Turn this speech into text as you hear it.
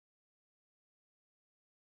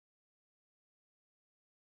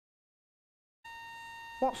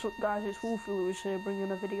What's up guys, it's Wolfie Lewis here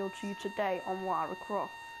bringing a video to you today on Lara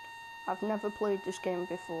Croft. I've never played this game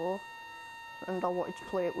before and I wanted to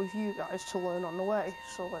play it with you guys to learn on the way,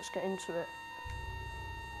 so let's get into it.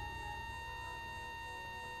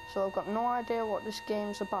 So I've got no idea what this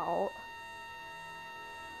game's about.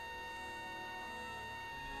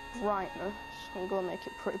 Brightness, I'm going to make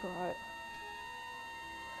it pretty bright.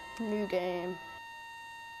 New game.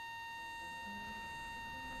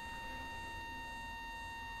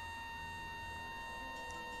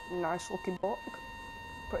 Nice looking book.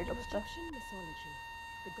 Pretty dusty. In Egyptian mythology,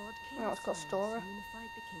 the god King Oh, it's got a story.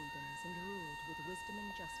 unified the kingdoms and ruled with wisdom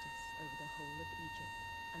and justice over the whole of Egypt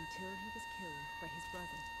until he was killed by his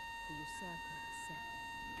brother, the usurper Set.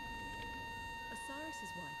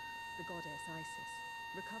 Osiris's wife, the goddess Isis,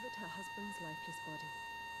 recovered her husband's lifeless body.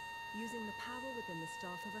 Using the power within the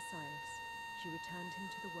staff of Osiris, she returned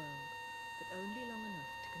him to the world, but only long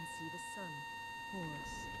enough to conceive a son,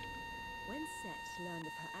 Horus. When Set learned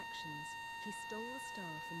of her actions, he stole the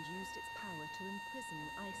staff and used its power to imprison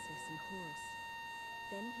Isis and Horus.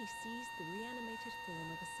 Then he seized the reanimated form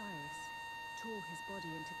of Osiris, tore his body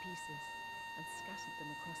into pieces, and scattered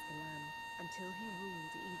them across the land until he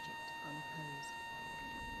ruled Egypt unopposed.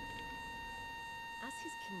 As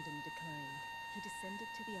his kingdom declined, he descended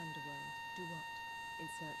to the underworld, Duat, in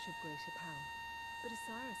search of greater power. But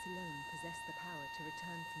Osiris alone possessed the power to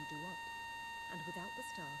return from Duat, and without the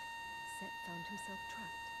staff, Set found himself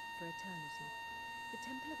trapped for eternity. The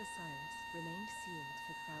Temple of Osiris remained sealed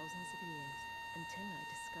for thousands of years until I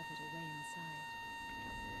discovered a way inside.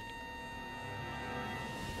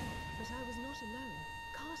 But I was not alone.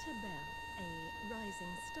 Carter Bell, a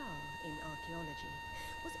rising star in archaeology,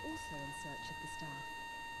 was also in search of the staff.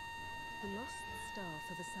 The lost staff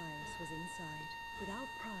of Osiris was inside. With our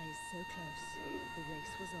prize so close, the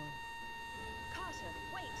race was on. Carter,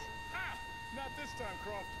 wait! Ah! Not this time,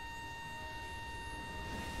 Croft.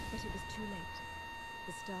 But it was too late.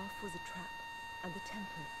 The staff was a trap, and the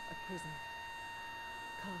temple a prison.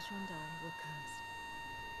 Carter and I were cursed.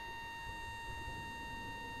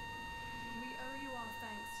 We owe you our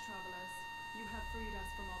thanks, travelers. You have freed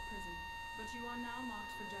us from our prison, but you are now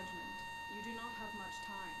marked for judgment. You do not have much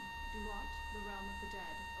time. Duat, the realm of the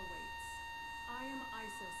dead, awaits. I am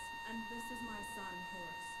Isis, and this is my son,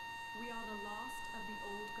 Horus. We are the last of the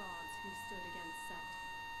old gods who stood against Set.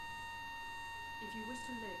 If you wish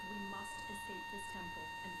to live, we must escape this temple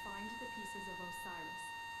and find the pieces of Osiris.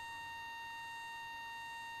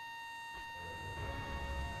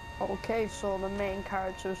 Okay, so the main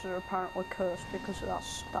characters are apparently cursed because of that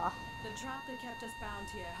staff. The trap that kept us bound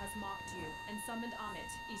here has marked you and summoned Amit,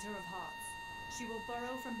 Eater of Hearts. She will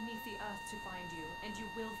burrow from beneath the earth to find you, and you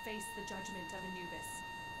will face the judgment of Anubis.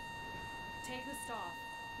 Take the staff.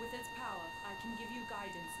 With its power, I can give you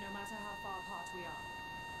guidance no matter how far apart we are.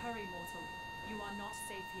 Hurry, mortal. You are not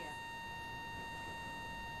safe here.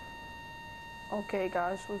 Okay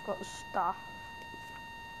guys, we've got the staff.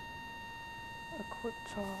 A quick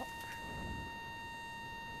torch.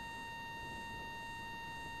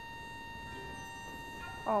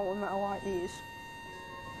 Oh, we might like these.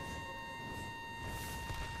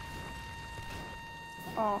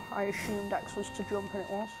 Oh, I assumed X was to jump and it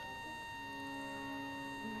was.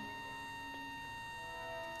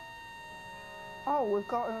 Oh, we've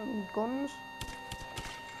got guns.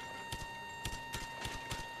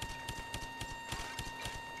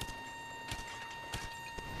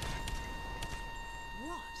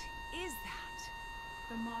 What is that?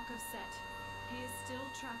 The mark of Set. He is still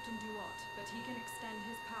trapped in Duat, but he can extend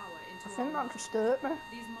his power into I think our that just hurt me.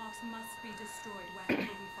 These marks must be destroyed wherever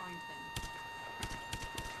we find them.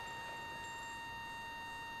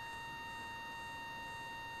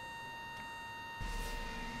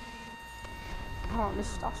 Oh, this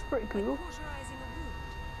stuff's pretty cool. Cauterizing a wound.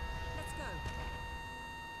 Let's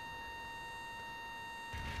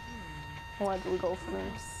go. Where do we go from here?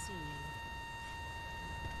 Let's see.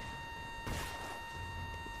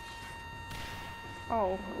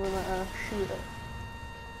 Oh, we're gonna shoot it.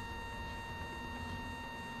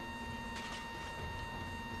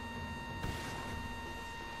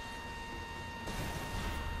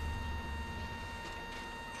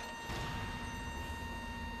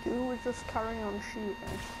 Do we just carry on shooting?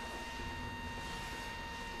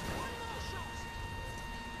 One more shot.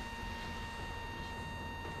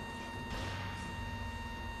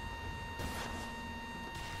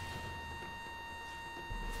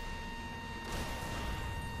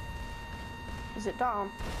 Is it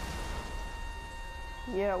down?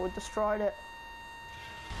 Yeah, we destroyed it.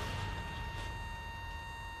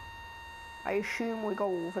 I assume we go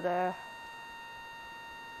over there.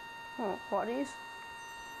 Oh, what are these?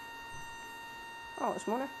 Oh, it's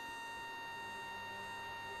money.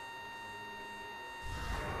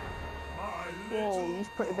 My Whoa, little he's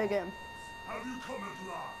pretty big, him. Have you come at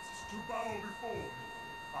last to bow before me?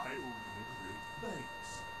 I owe you a great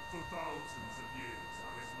thanks. For thousands of years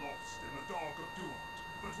I was lost in the dark of Duat,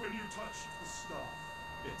 but when you touched the staff,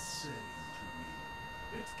 it sang to me.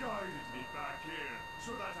 It guided me back here,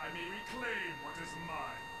 so that I may reclaim what is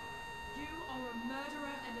mine. You are a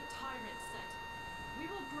murderer and a tyrant, Set.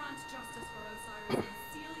 We will grant justice for Osiris and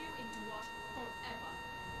seal you into what forever.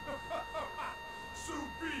 So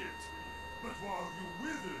be it! But while you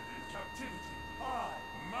withered in captivity, I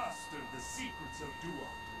mastered the secrets of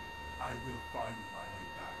Duat. I will find my way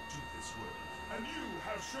back to this world, and you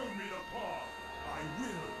have shown me the path. I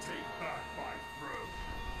will take back my throne.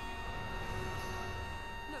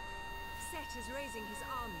 Look, Set is raising his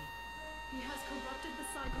army. He has corrupted the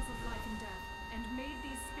cycles of life and death, and made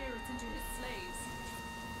these spirits into his slaves.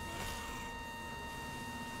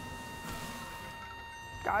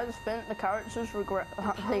 Guys, I think the characters regret The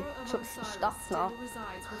that they power of took the Osiris staff still now.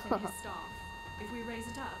 resides within his staff. If we raise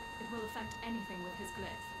it up, it will affect anything with his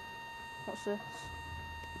glyph. What's this?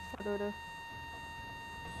 What do I do?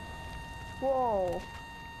 Whoa!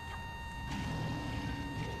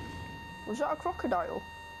 Was that a crocodile?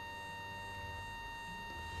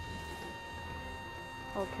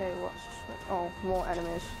 Okay, what's this? Oh, more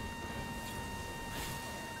enemies.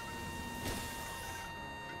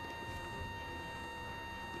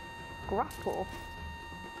 Grapple?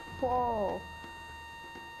 Whoa!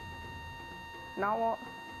 Now what?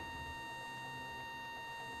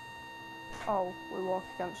 Oh, we walk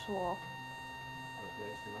against the wall.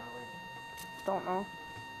 Don't know.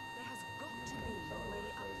 There has got to be a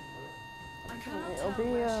way up there. I cannot It'll tell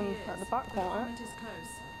be, where she is, at the back, but won't it? Ahmed is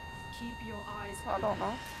close. Keep your eyes I open. don't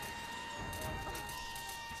know.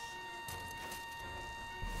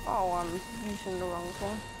 Oh, I'm using the wrong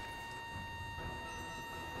one.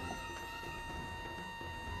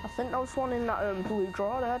 I think there was one in that blue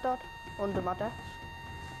drawer there, Dad, under my desk.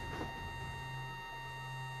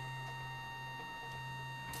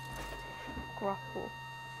 Grapple.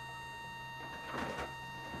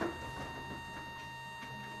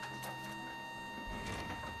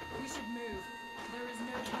 We should move. There is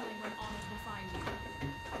no telling when Ahmed will find you.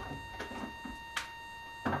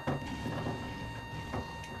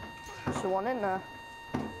 There's one in there.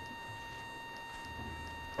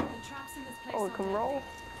 The traps in this place Oh, we are can deadly. roll.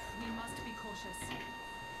 We must be cautious.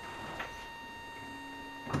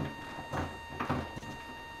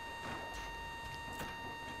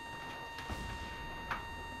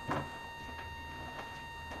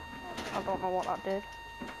 I don't know what that did.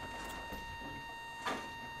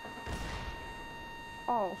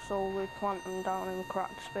 Oh, so we plant them down in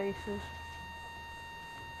cracked spaces.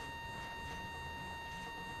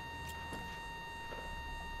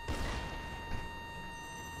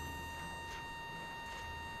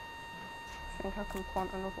 I think I can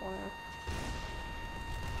plant another one in.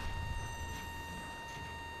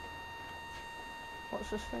 What's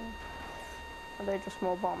this thing? Are they just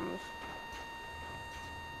more bombs?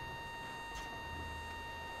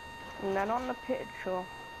 And then on the picture,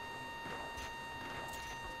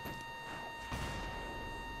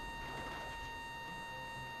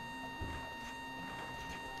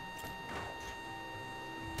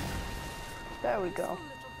 there we go. Useful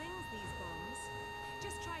little things, these bombs.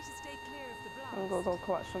 Just try to stay clear of the blast. I'm gonna go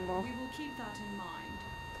collect some more. We will keep that in mind.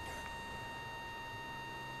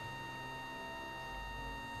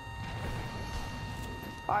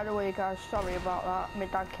 By the way, guys, sorry about that. My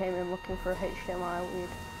dad came in looking for a HDMI lead.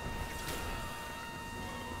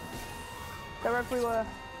 They're everywhere.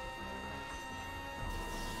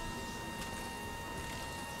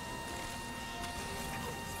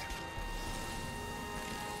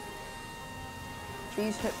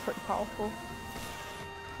 These hit pretty powerful.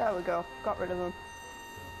 There we go. Got rid of them.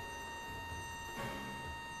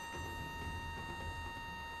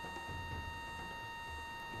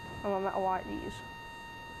 I'm gonna metal white these.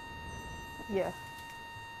 Yeah.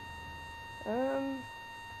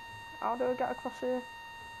 How do I get across here?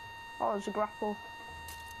 Oh, there's a grapple.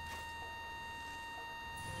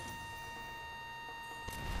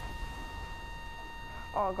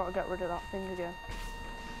 Oh, I gotta get rid of that thing again.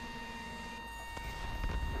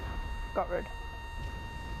 Got rid.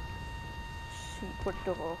 Secret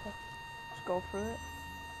door. Let's go through it.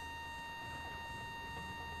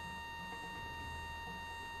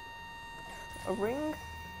 A ring?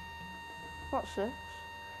 What's this?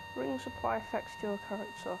 Ring supply effects to your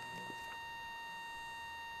character.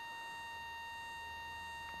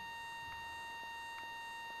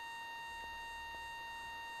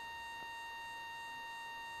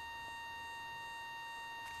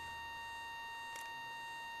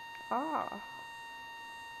 Ah.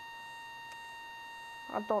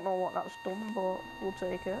 I don't know what that's done, but we'll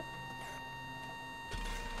take it.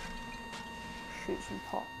 Shoot some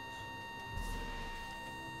pots.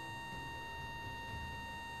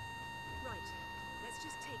 Right, let's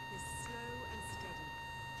just take this slow and steady.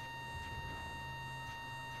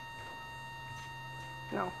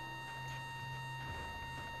 No.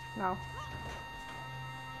 No.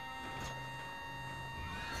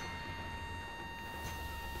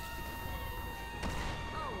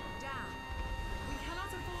 Oh, damn. We cannot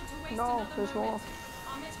afford to waste No, another there's moment. more.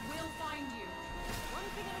 Amit will find you. One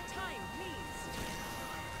thing at a time, please.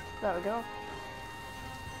 There we go.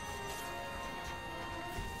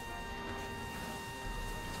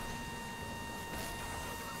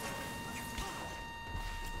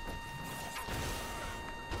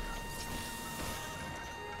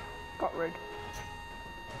 Got rid.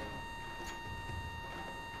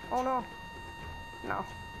 Oh no. No.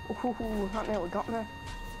 Ooh, that nearly got me.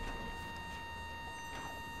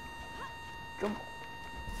 Jump.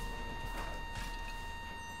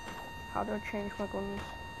 How do I change my guns?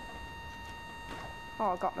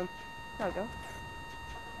 Oh, I got them. There we go.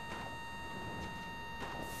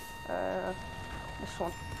 This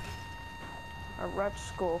one. A red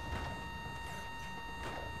skull.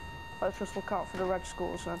 Let's just look out for the red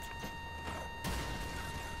skulls then.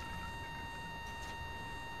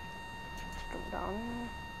 Jump down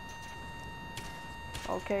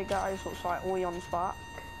here. Okay guys, looks like Leon's back.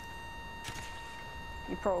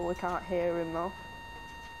 You probably can't hear him though.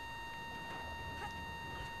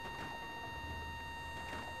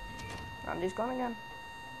 And he's gone again.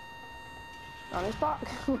 And he's back.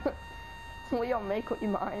 Leon, make up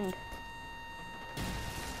your mind.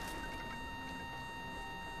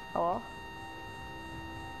 Hello?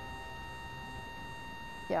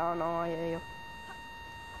 Yeah, I know, I hear you.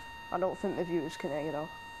 I don't think the viewers can hear you though.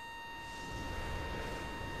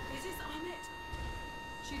 It is Amit.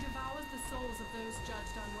 She devours the souls of those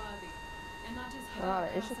judged unworthy, and that is her Ah,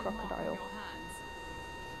 it is a cursed mark on crocodile. your hands.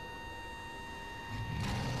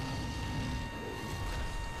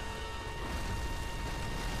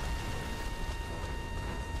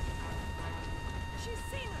 She's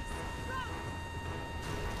seen us!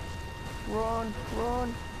 Run! Run,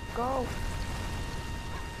 run, go.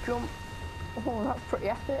 Jump. Oh, that's pretty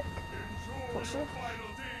epic. Enjoy What's your this? final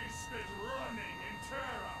days spent running in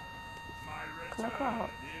terror. My Can I crouch? return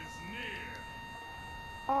is near.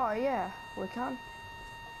 Oh yeah, we can.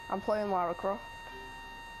 I'm playing Lara Croft.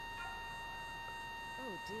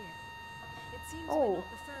 Oh dear. It seems Oh, we're not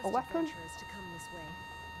the a first weapon? adventurers to come this way.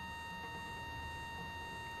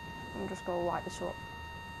 I'm just gonna light this up.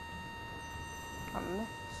 And this.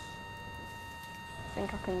 I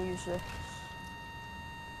think I can use this.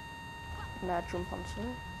 And then jump onto this.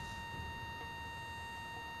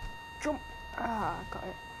 Jump! Ah, got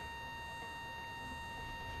it.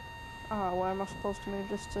 Ah, where am I supposed to move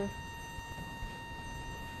this to?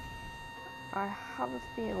 I have a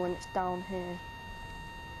feeling it's down here.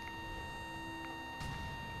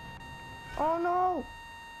 Oh no!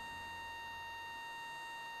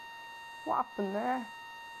 What happened there?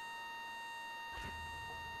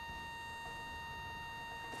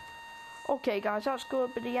 Okay guys, that's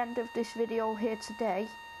going to be the end of this video here today.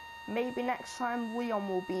 Maybe next time Leon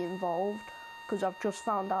will be involved, because I've just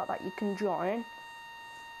found out that you can join.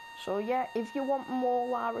 So yeah, if you want more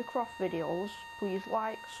Lara Croft videos, please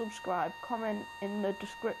like, subscribe, comment in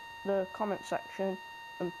the comment section,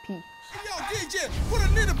 and peace. Yo, DJ, put a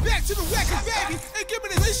nigga back to the record, baby, and give me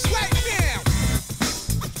this right now.